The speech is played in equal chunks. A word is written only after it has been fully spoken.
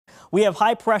We have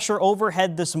high pressure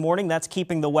overhead this morning. That's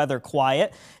keeping the weather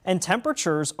quiet. And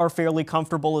temperatures are fairly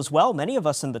comfortable as well. Many of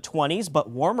us in the 20s, but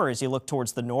warmer as you look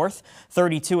towards the north.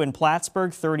 32 in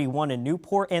Plattsburgh, 31 in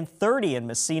Newport, and 30 in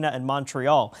Messina and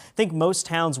Montreal. I think most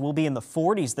towns will be in the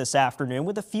 40s this afternoon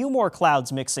with a few more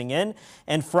clouds mixing in.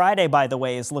 And Friday, by the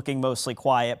way, is looking mostly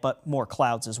quiet, but more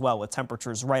clouds as well with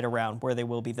temperatures right around where they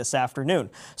will be this afternoon.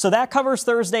 So that covers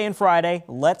Thursday and Friday.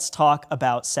 Let's talk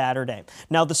about Saturday.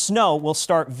 Now, the snow will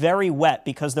start very wet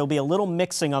because there'll be a little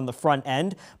mixing on the front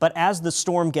end, but as the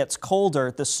storm gets colder,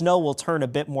 the snow will turn a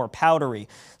bit more powdery.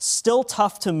 Still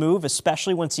tough to move,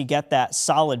 especially once you get that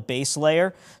solid base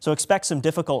layer, so expect some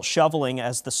difficult shoveling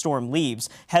as the storm leaves.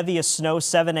 Heaviest snow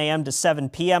 7 a.m. to 7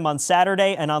 p.m. on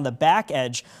Saturday, and on the back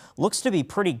edge, looks to be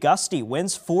pretty gusty.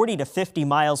 Winds 40 to 50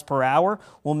 miles per hour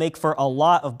will make for a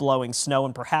lot of blowing snow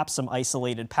and perhaps some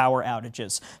isolated power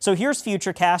outages. So here's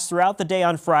Futurecast throughout the day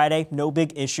on Friday. No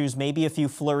big issues, maybe a few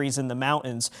flurries in the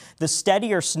mountains. The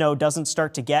steadier snow doesn't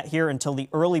start to get here until the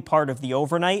early part of the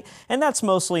overnight, and that's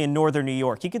mostly in northern New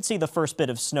York. You can see the first bit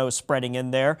of snow spreading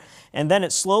in there, and then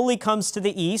it slowly comes to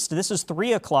the east. This is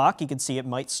 3 o'clock. You can see it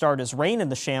might start as rain in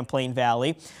the Champlain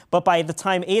Valley, but by the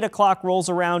time 8 o'clock rolls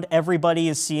around, everybody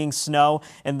is seeing snow,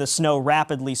 and the snow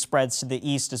rapidly spreads to the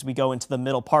east as we go into the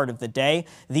middle part of the day.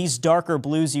 These darker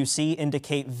blues you see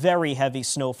indicate very heavy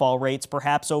snowfall rates,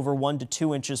 perhaps over 1 to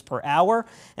 2 inches per hour,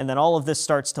 and then all of this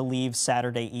starts to leave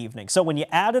Saturday evening. So when you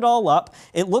add it all up,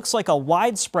 it looks like a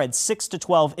widespread 6 to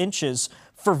 12 inches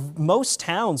for most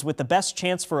towns, with the best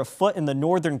chance for a foot in the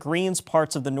northern Greens,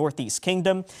 parts of the Northeast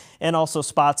Kingdom, and also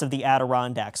spots of the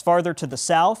Adirondacks. Farther to the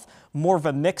south, more of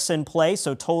a mix in play,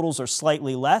 so totals are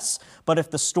slightly less. But if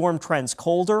the storm trends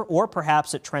colder, or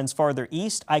perhaps it trends farther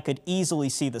east, I could easily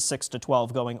see the 6 to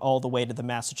 12 going all the way to the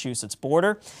Massachusetts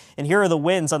border. And here are the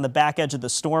winds on the back edge of the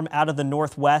storm out of the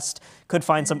northwest. Could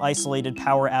find some isolated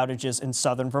power outages in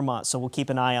southern Vermont, so we'll keep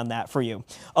an eye on that for you.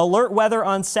 Alert weather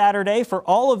on Saturday for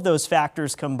all of those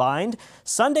factors combined.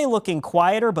 Sunday looking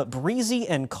quieter but breezy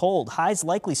and cold. Highs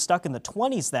likely stuck in the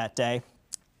 20s that day.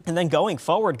 And then going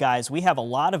forward, guys, we have a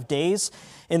lot of days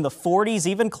in the 40s,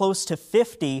 even close to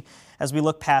 50 as we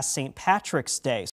look past St. Patrick's Day.